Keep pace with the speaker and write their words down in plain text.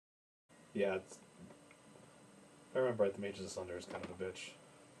Yeah, I remember the Mages of Thunder is kind of a bitch.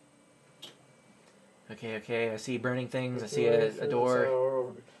 Okay, okay. I see burning things. I see a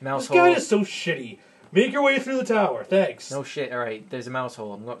door. Mouse this hole. guy is so shitty. Make your way through the tower. Thanks. No shit. All right. There's a mouse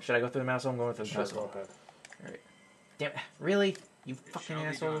hole. Should I go through the mouse hole? I'm going through the mouse hole. Go ahead. All right. Damn. Really? You fucking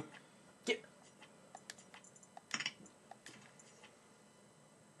asshole. Get.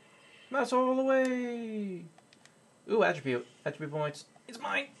 Mouse hole away. Ooh, attribute. Attribute points. It's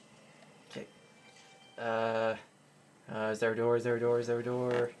mine. Okay. Is there a door? Is there a door? Is there a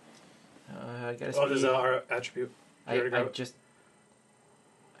door? I gotta speed. There's our attribute. I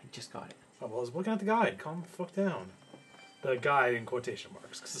just got it. Oh, well, I was looking at the guide. Calm the fuck down. The guide in quotation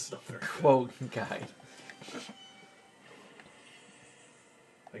marks, because it's not very good. Quote guide.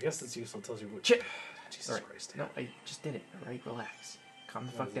 I guess it's useful. It tells you what... Chip! Jesus Christ. No, I just did it. Alright, relax. Calm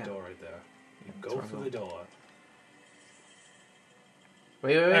the fuck There's down. a door right there. You go for the door.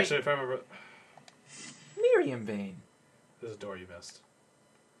 Wait. Actually, if I remember... Miriam Vein. There's a door you missed.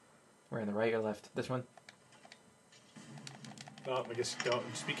 We're in the right or left? This one? Oh, I guess don't.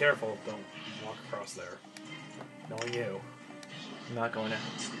 Just be careful. Don't walk across there. Knowing you. I'm not going out.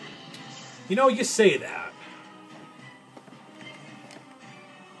 You know, you say that.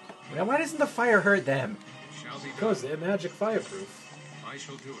 Now, why doesn't the fire hurt them? Because they're magic fireproof. I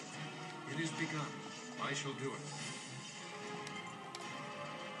shall do it. It is begun. I shall do it.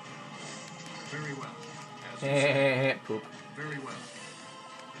 Very well. As you say. Poop. Very well.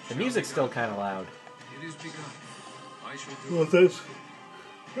 The music's still kind of loud. It is begun. I shall do Well, it. that's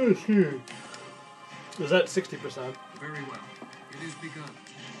huge. Is that 60%? Very well. It is begun.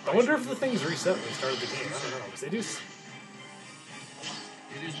 I wonder if the things reset when we started the game. I don't know, because they do... It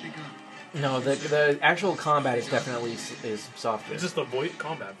is begun. No, the actual combat is definitely is softer. It's just the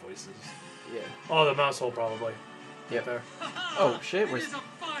combat voices. Yeah. Oh, the mouse hole, probably. Yep. There. Oh, shit, we're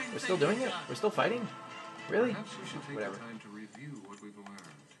still doing it? We're still fighting? Really? Perhaps we should take Whatever. the time to review what we've learned.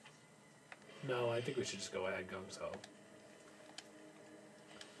 No, I think we should just go ahead, gung-ho.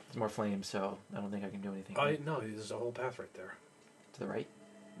 There's more flames, so I don't think I can do anything. No, there's a whole path right there. To the right?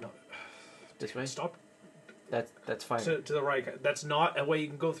 No. This way? Stop. That's fire. To the right. That's not a way you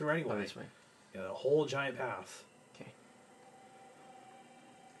can go through anyway. Oh, this way. Yeah, a whole giant path. Okay.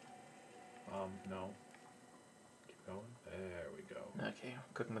 No. Keep going. There we go. Okay,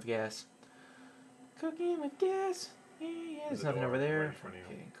 cooking with gas. Cooking with gas. Yeah, there's There's a nothing door over there. right in front of you.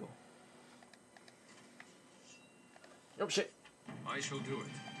 Okay, cool. Oh shit. I shall do it.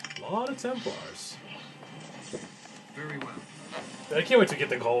 A lot of Templars. Very well. I can't wait to get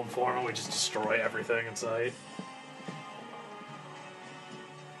the golden form and we just destroy everything in sight.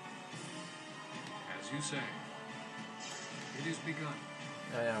 As you say. It is begun.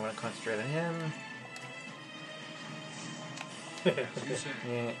 I want to concentrate on him. As you say.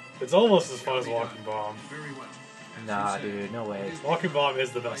 Yeah. It's almost as fun as Walking Bomb. Very well. As Nah, you say. dude, no way. Walking Bomb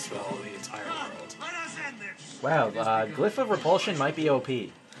is the best spell in the entire world. Let us end this. Wow, Glyph of Repulsion might be OP.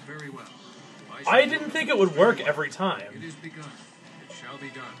 Very well. I didn't think it would work every It time. is begun. It shall be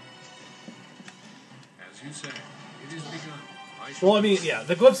done. As you say. It is begun. I shall Well, I mean, yeah,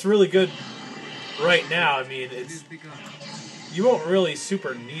 the glyph's really good right now. I mean, It is it's begun. you won't really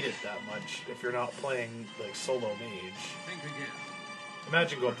super need it that much if you're not playing like solo mage. Think again.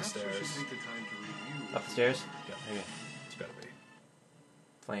 Imagine go up the Perhaps we stairs. should take the time to review. Up the stairs? Yeah, Okay. it's gotta be.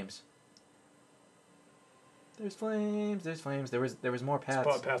 Flames. There's flames. There's flames. There was more paths.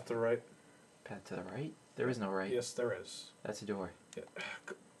 Spot path to the right. Path to the right? There is no right. Yes, there is. That's a door. Yeah.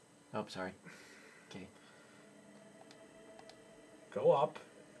 Oh, sorry. Okay. Go up.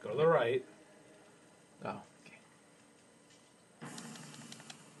 Go to the right. Oh, okay.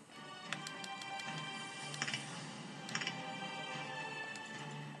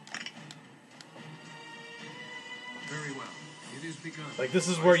 Very well. It is begun. Like this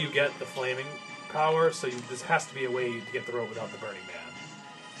is where you get the flaming power. So this has to be a way to get the rope without the burning man.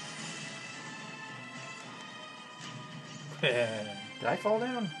 Did I fall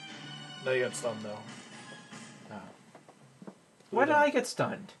down? No, you got stunned though. Oh. Why did I get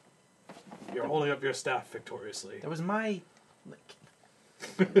stunned? You're holding up your staff victoriously. That was my...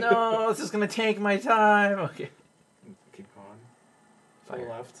 No, this is going to take my time. Okay. Keep going. To Fire. the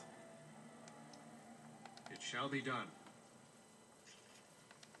left. It shall be done.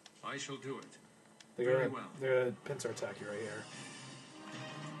 I shall do it. They're Very gonna, well. they're gonna pincer attack you right here.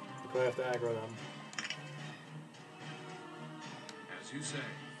 You probably have to aggro them. As you say.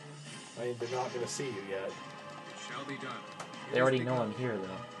 I mean, they're not gonna see you yet. It shall be done. It They is already know begun. I'm here,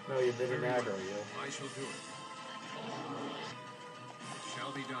 though. No, they didn't Very aggro well. you. I shall do it. It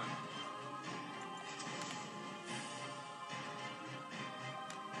shall be done.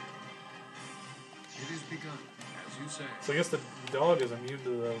 begun. As you say. So I guess the dog is immune to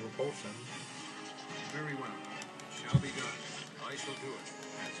the repulsion. Very well. It shall be done. I shall do it.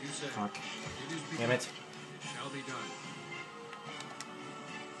 As you say. Fuck. It is begun. Damn it. It shall be done.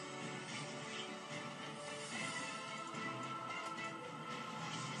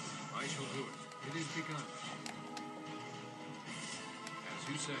 I shall do it. It is begun. As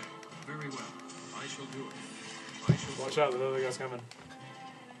you say. Very well. I shall do it. I shall Watch do out, the other guy's coming.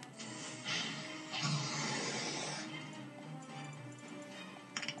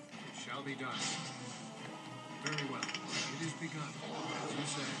 It shall be done. Very well. It is begun. As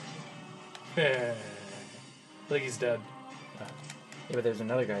you say. I think he's dead. Yeah, but there's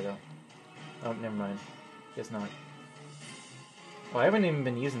another guy though. Oh, never mind. Guess not. Oh, I haven't even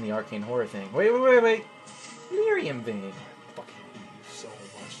been using the arcane horror thing. Wait. Lyrium Vein. I fucking hate you so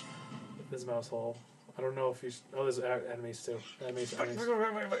much. This mouse hole. I don't know if he's. Oh, there's enemies too. Enemies.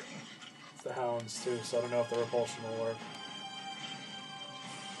 It's the hounds too, so I don't know if the repulsion will work.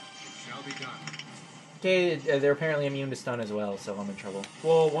 It shall be done. Okay, they're apparently immune to stun as well, so I'm in trouble.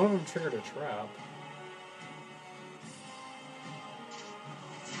 Well, one of them triggered a trap.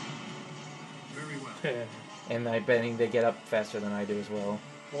 Very well. And I'm betting they get up faster than I do as well.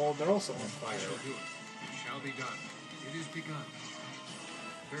 Well, they're also on I fire. shall do it. It shall be done. It is begun.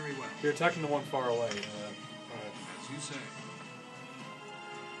 Very well. You're attacking the one far away. Alright. As you say.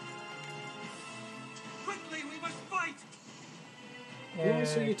 Quickly, we must fight! Who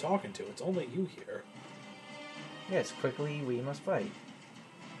else are you talking to? It's only you here. Yes, quickly we must fight.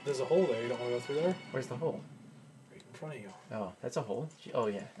 There's a hole there. You don't want to go through there? Where's the hole? Right in front of you. Oh, that's a hole? Oh,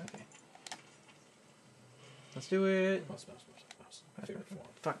 yeah, okay. Let's do it. Mouse. My favorite form.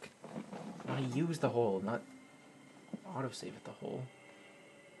 Fuck. I want to use the hole, not autosave at the hole.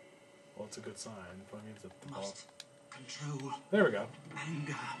 Well, it's a good sign. But I mean, the ball. Must control There we go.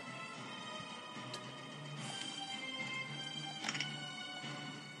 anger.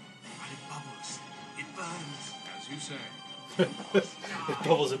 While it bubbles, it burns. As you say. It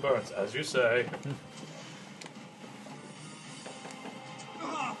bubbles and burns, as you say.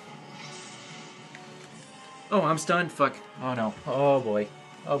 Oh, I'm stunned. Fuck. Oh, no. Oh, boy.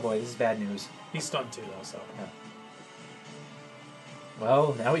 Oh, boy. This is bad news. He's stunned too, though, so.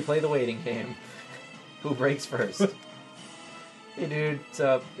 Well, now we play the waiting game. Who breaks first? Hey, dude. What's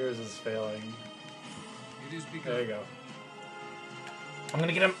up? Yours is failing. It is begun. There you go. I'm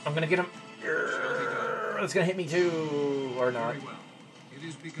gonna get him. I'm gonna get him. It's gonna hit me too. Or not. Very well. It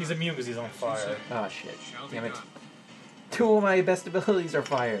is begun. He's immune because he's on As you fire. say. Oh, shit. Shall be Damn it. done. 2 of my best abilities are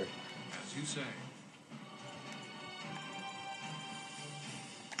fire. As you say.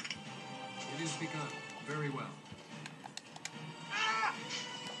 It is begun. Very well.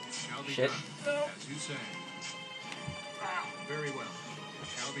 It shall be Shit. done. As you say. Very well. It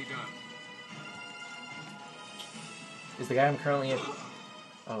shall be done. Is the guy I'm currently in...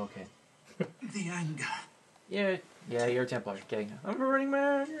 Oh, okay. The anger. Yeah, you're a Templar. Okay. I'm a Burning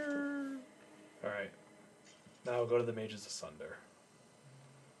Man. Alright. Now go to the Mages Asunder.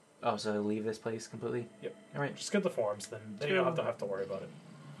 Oh, so leave this place completely? Yep. Alright. Just get the forms, then you don't have to worry about it.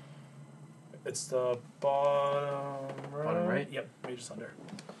 It's the bottom right. Bottom right? Yep, Mages Asunder.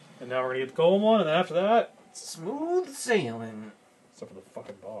 And now we're gonna get the Golem one, and then after that, Smooth sailing. except for the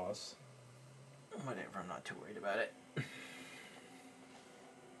fucking boss. Whatever, I'm not too worried about it.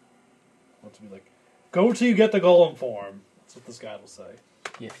 Want to be like, go till you get the Golem form. That's what this guy will say.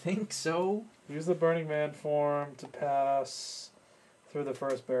 You think so? Use the Burning Man form to pass through the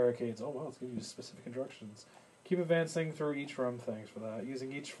first barricades. Oh wow, it's giving you specific instructions. Keep advancing through each room. Thanks for that.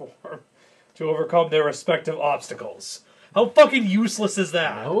 Using each form to overcome their respective obstacles. How fucking useless is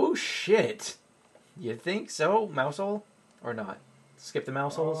that? No shit. You think so, Mousehole? Or not? Skip the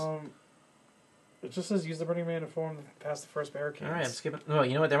Mouseholes? It just says use the Burning Man form to pass the first barricades. Alright, I'm skipping. No,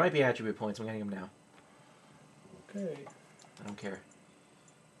 you know what? There might be attribute points. I'm getting them now. Okay. I don't care.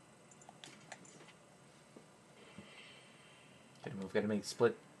 Gotta move, gotta make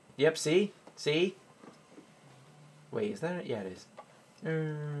split. Yep, see? See? Wait, is that it? Yeah, it is.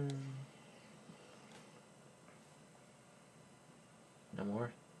 No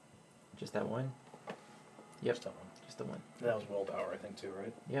more? Just that one? Yep, Just that one. just the one. That was willpower, I think, too,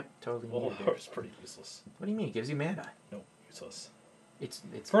 right? Yep, totally needed Willpower it. is pretty useless. What do you mean? It gives you mana. No, useless. It's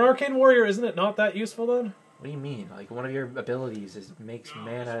For an Arcane Warrior, isn't it not that useful then? what do you mean? Like one of your abilities is makes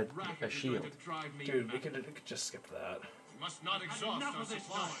mana a shield. Dude, we could just skip that. Must not exhaust our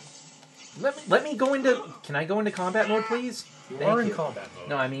supplies. Let me go into. Can I go into combat mode, please? You Thank are in you. combat mode.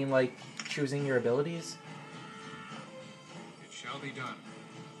 No, I mean like choosing your abilities. It shall be done.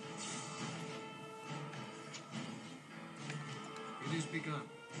 It is begun.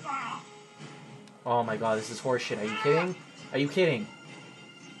 Oh my god, this is horseshit. Are you kidding? Are you kidding?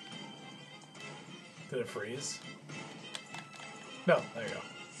 Did it freeze? No, there you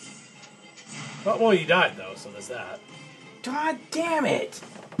go. Well, you died though, so there's that. God damn it!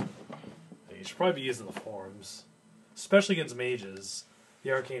 You should probably be using the forms, especially against mages.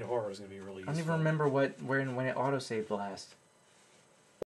 The arcane horror is going to be really useful. I don't even remember when it autosaved last.